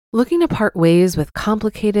Looking to part ways with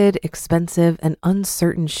complicated, expensive, and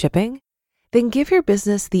uncertain shipping? Then give your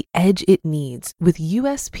business the edge it needs with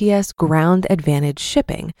USPS Ground Advantage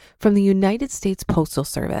shipping from the United States Postal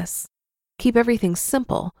Service. Keep everything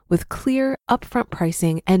simple with clear, upfront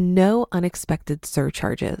pricing and no unexpected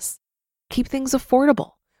surcharges. Keep things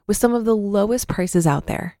affordable with some of the lowest prices out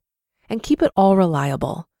there. And keep it all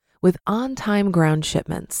reliable with on-time ground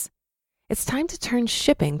shipments. It's time to turn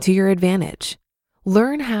shipping to your advantage.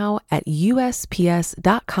 Learn how at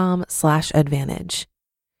USPS.com/advantage.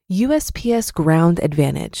 USPS Ground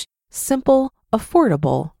Advantage. Simple,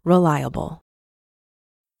 affordable, reliable.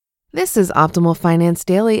 This is Optimal Finance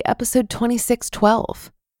Daily, episode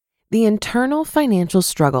 2612. The Internal Financial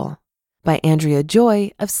Struggle by Andrea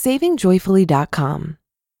Joy of SavingJoyfully.com.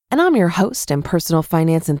 And I'm your host and personal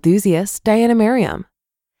finance enthusiast, Diana Merriam.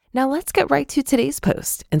 Now let's get right to today's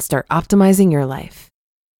post and start optimizing your life.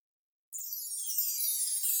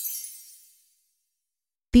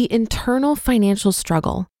 The Internal Financial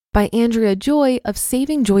Struggle by Andrea Joy of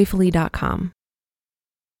SavingJoyfully.com.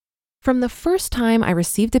 From the first time I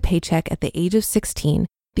received a paycheck at the age of 16,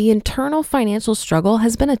 the internal financial struggle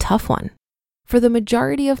has been a tough one. For the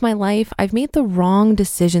majority of my life, I've made the wrong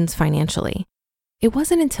decisions financially. It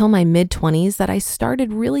wasn't until my mid-20s that I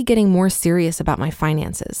started really getting more serious about my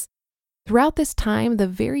finances. Throughout this time, the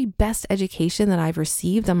very best education that I've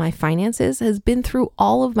received on my finances has been through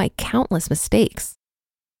all of my countless mistakes.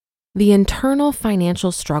 The internal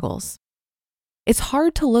financial struggles. It's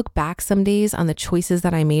hard to look back some days on the choices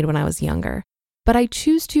that I made when I was younger, but I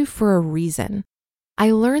choose to for a reason.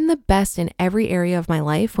 I learn the best in every area of my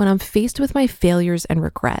life when I'm faced with my failures and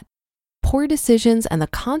regret. Poor decisions and the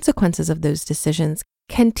consequences of those decisions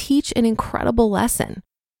can teach an incredible lesson.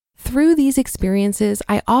 Through these experiences,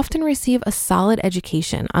 I often receive a solid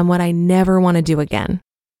education on what I never want to do again.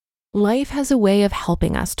 Life has a way of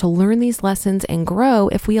helping us to learn these lessons and grow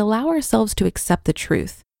if we allow ourselves to accept the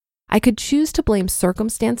truth. I could choose to blame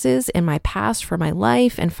circumstances in my past for my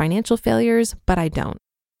life and financial failures, but I don't.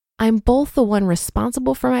 I'm both the one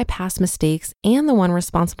responsible for my past mistakes and the one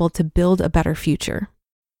responsible to build a better future.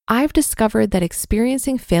 I've discovered that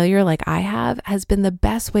experiencing failure like I have has been the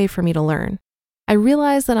best way for me to learn. I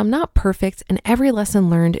realize that I'm not perfect and every lesson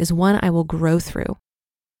learned is one I will grow through.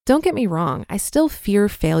 Don't get me wrong, I still fear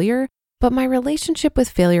failure, but my relationship with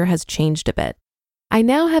failure has changed a bit. I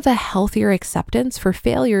now have a healthier acceptance for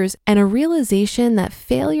failures and a realization that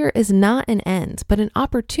failure is not an end, but an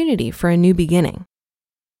opportunity for a new beginning.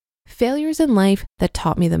 Failures in life that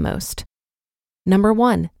taught me the most. Number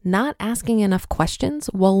 1, not asking enough questions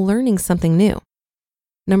while learning something new.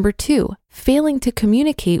 Number 2, failing to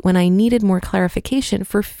communicate when I needed more clarification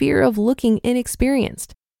for fear of looking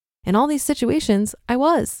inexperienced. In all these situations, I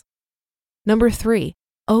was. Number 3,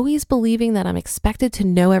 always believing that I'm expected to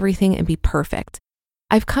know everything and be perfect.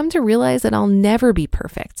 I've come to realize that I'll never be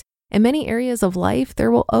perfect. In many areas of life,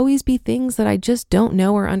 there will always be things that I just don't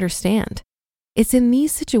know or understand. It's in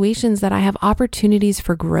these situations that I have opportunities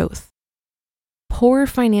for growth. Poor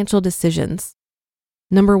financial decisions.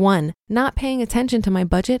 Number 1, not paying attention to my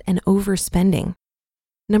budget and overspending.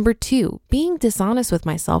 Number 2, being dishonest with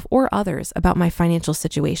myself or others about my financial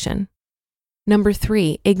situation. Number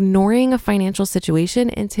 3, ignoring a financial situation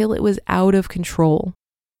until it was out of control.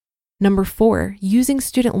 Number 4, using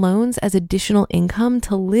student loans as additional income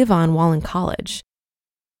to live on while in college.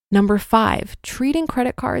 Number 5, treating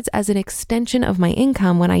credit cards as an extension of my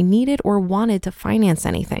income when I needed or wanted to finance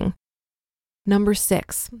anything. Number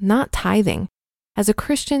 6, not tithing. As a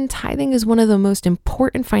Christian, tithing is one of the most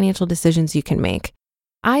important financial decisions you can make.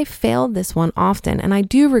 I failed this one often, and I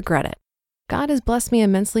do regret it. God has blessed me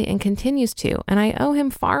immensely and continues to, and I owe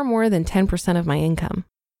him far more than 10% of my income.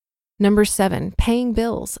 Number 7, paying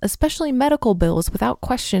bills, especially medical bills, without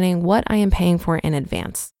questioning what I am paying for in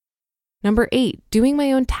advance. Number 8, doing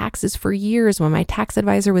my own taxes for years when my tax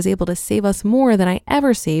advisor was able to save us more than I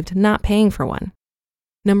ever saved not paying for one.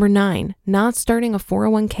 Number 9, not starting a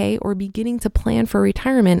 401k or beginning to plan for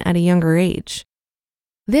retirement at a younger age.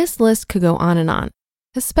 This list could go on,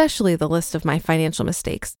 especially the list of my financial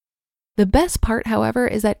mistakes. The best part, however,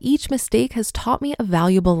 is that each mistake has taught me a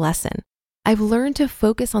valuable lesson. I've learned to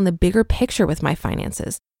focus on the bigger picture with my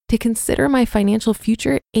finances, to consider my financial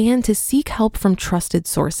future, and to seek help from trusted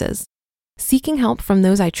sources. Seeking help from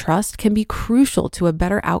those I trust can be crucial to a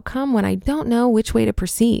better outcome when I don't know which way to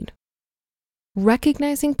proceed.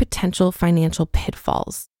 Recognizing potential financial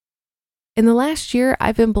pitfalls. In the last year,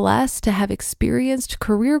 I've been blessed to have experienced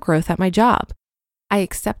career growth at my job. I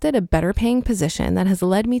accepted a better paying position that has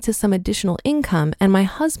led me to some additional income, and my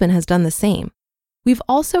husband has done the same. We've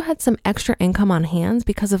also had some extra income on hand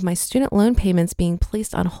because of my student loan payments being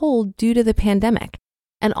placed on hold due to the pandemic,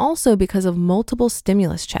 and also because of multiple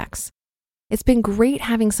stimulus checks. It's been great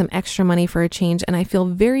having some extra money for a change, and I feel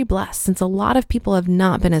very blessed since a lot of people have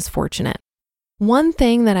not been as fortunate. One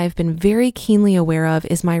thing that I've been very keenly aware of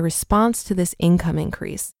is my response to this income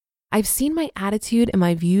increase. I've seen my attitude and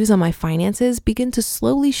my views on my finances begin to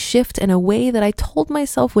slowly shift in a way that I told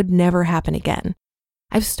myself would never happen again.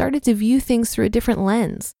 I've started to view things through a different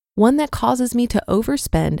lens, one that causes me to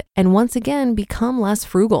overspend and once again become less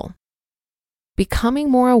frugal. Becoming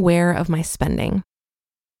more aware of my spending.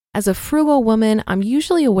 As a frugal woman, I'm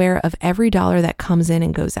usually aware of every dollar that comes in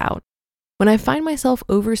and goes out. When I find myself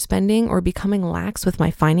overspending or becoming lax with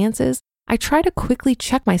my finances, I try to quickly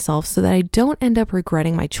check myself so that I don't end up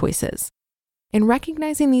regretting my choices. In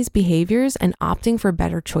recognizing these behaviors and opting for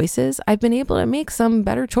better choices, I've been able to make some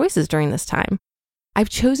better choices during this time. I've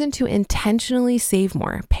chosen to intentionally save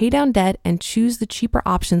more, pay down debt, and choose the cheaper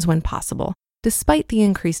options when possible, despite the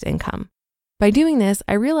increased income. By doing this,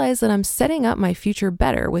 I realize that I'm setting up my future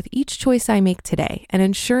better with each choice I make today and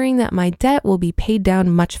ensuring that my debt will be paid down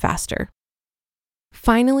much faster.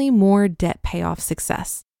 Finally, more debt payoff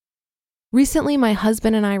success. Recently, my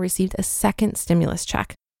husband and I received a second stimulus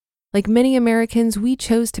check. Like many Americans, we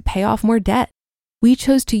chose to pay off more debt. We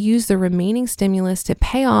chose to use the remaining stimulus to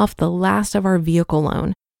pay off the last of our vehicle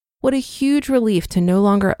loan. What a huge relief to no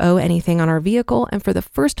longer owe anything on our vehicle, and for the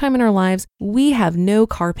first time in our lives, we have no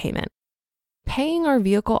car payment. Paying our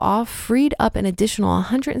vehicle off freed up an additional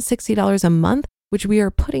 $160 a month, which we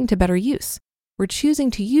are putting to better use. We're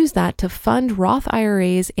choosing to use that to fund Roth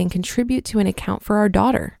IRAs and contribute to an account for our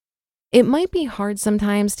daughter. It might be hard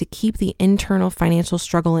sometimes to keep the internal financial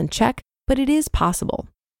struggle in check, but it is possible.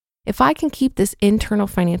 If I can keep this internal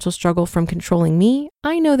financial struggle from controlling me,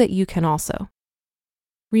 I know that you can also.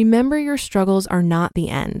 Remember, your struggles are not the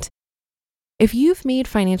end. If you've made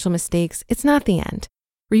financial mistakes, it's not the end.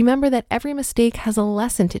 Remember that every mistake has a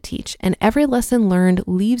lesson to teach, and every lesson learned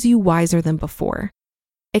leaves you wiser than before.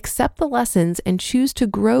 Accept the lessons and choose to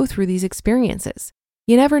grow through these experiences.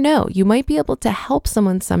 You never know, you might be able to help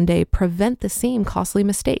someone someday prevent the same costly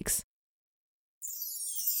mistakes.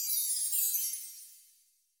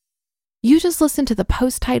 You just listened to the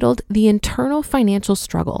post titled The Internal Financial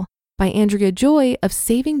Struggle by Andrea Joy of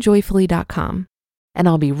SavingJoyfully.com. And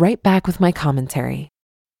I'll be right back with my commentary.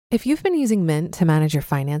 If you've been using Mint to manage your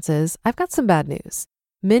finances, I've got some bad news.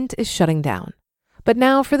 Mint is shutting down. But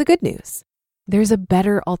now for the good news. There's a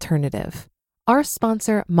better alternative. Our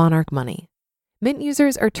sponsor, Monarch Money. Mint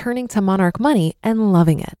users are turning to Monarch Money and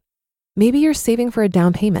loving it. Maybe you're saving for a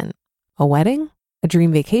down payment, a wedding, a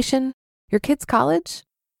dream vacation, your kids' college.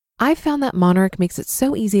 I've found that Monarch makes it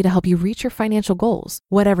so easy to help you reach your financial goals,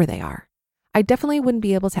 whatever they are. I definitely wouldn't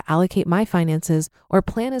be able to allocate my finances or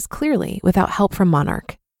plan as clearly without help from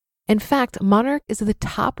Monarch. In fact, Monarch is the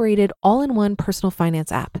top-rated all-in-one personal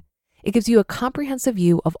finance app. It gives you a comprehensive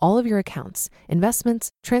view of all of your accounts,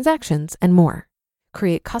 investments, transactions, and more.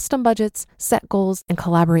 Create custom budgets, set goals, and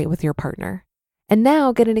collaborate with your partner. And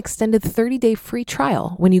now get an extended 30-day free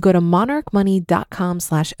trial when you go to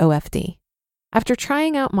monarchmoney.com/OFD. After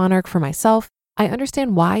trying out Monarch for myself, I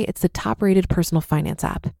understand why it's the top-rated personal finance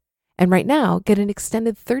app. And right now, get an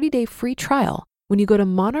extended 30-day free trial when you go to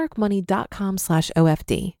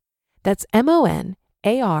monarchmoney.com/OFD. That's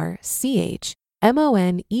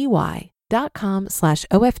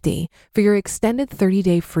monarchmoney.com/OFD for your extended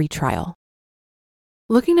 30-day free trial.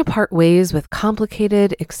 Looking to part ways with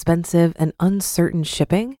complicated, expensive, and uncertain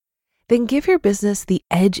shipping? Then give your business the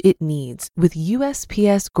edge it needs with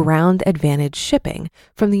USPS Ground Advantage shipping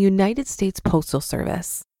from the United States Postal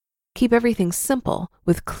Service. Keep everything simple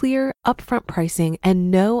with clear, upfront pricing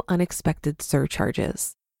and no unexpected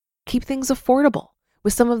surcharges. Keep things affordable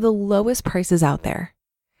with some of the lowest prices out there.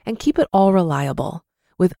 And keep it all reliable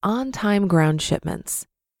with on-time ground shipments.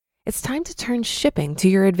 It's time to turn shipping to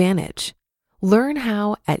your advantage. Learn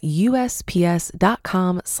how at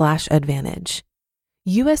USPS.com/advantage.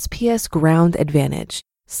 USPS Ground Advantage.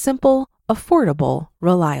 Simple, affordable,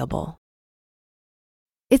 reliable.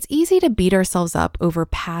 It's easy to beat ourselves up over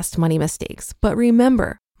past money mistakes, but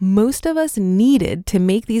remember, most of us needed to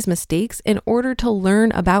make these mistakes in order to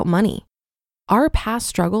learn about money. Our past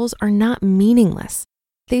struggles are not meaningless.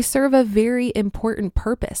 They serve a very important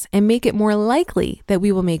purpose and make it more likely that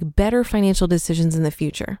we will make better financial decisions in the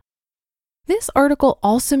future. This article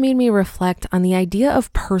also made me reflect on the idea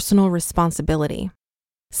of personal responsibility.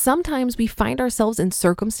 Sometimes we find ourselves in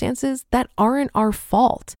circumstances that aren't our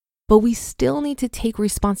fault, but we still need to take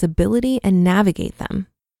responsibility and navigate them.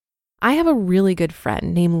 I have a really good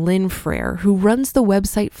friend named Lynn Frere who runs the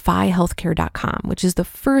website phihealthcare.com, which is the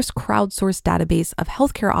first crowdsourced database of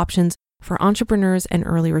healthcare options for entrepreneurs and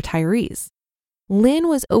early retirees. Lynn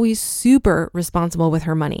was always super responsible with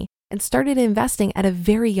her money and started investing at a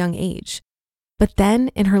very young age. But then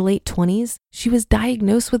in her late 20s, she was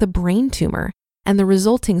diagnosed with a brain tumor, and the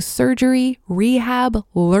resulting surgery, rehab,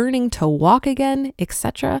 learning to walk again,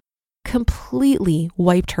 etc., completely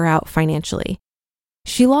wiped her out financially.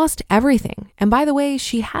 She lost everything. And by the way,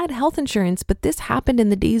 she had health insurance, but this happened in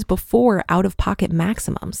the days before out-of-pocket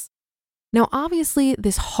maximums. Now, obviously,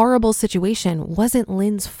 this horrible situation wasn't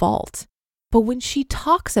Lynn's fault. But when she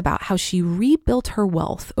talks about how she rebuilt her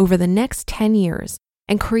wealth over the next 10 years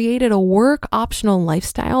and created a work-optional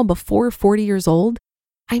lifestyle before 40 years old,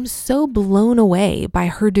 I'm so blown away by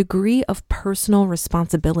her degree of personal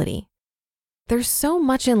responsibility. There's so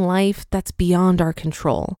much in life that's beyond our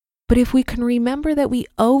control. But if we can remember that we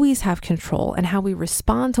always have control and how we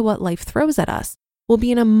respond to what life throws at us, we'll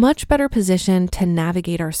be in a much better position to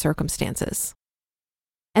navigate our circumstances.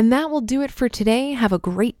 And that will do it for today. Have a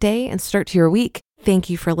great day and start to your week. Thank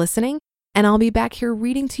you for listening, and I'll be back here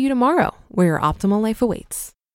reading to you tomorrow, where your optimal life awaits.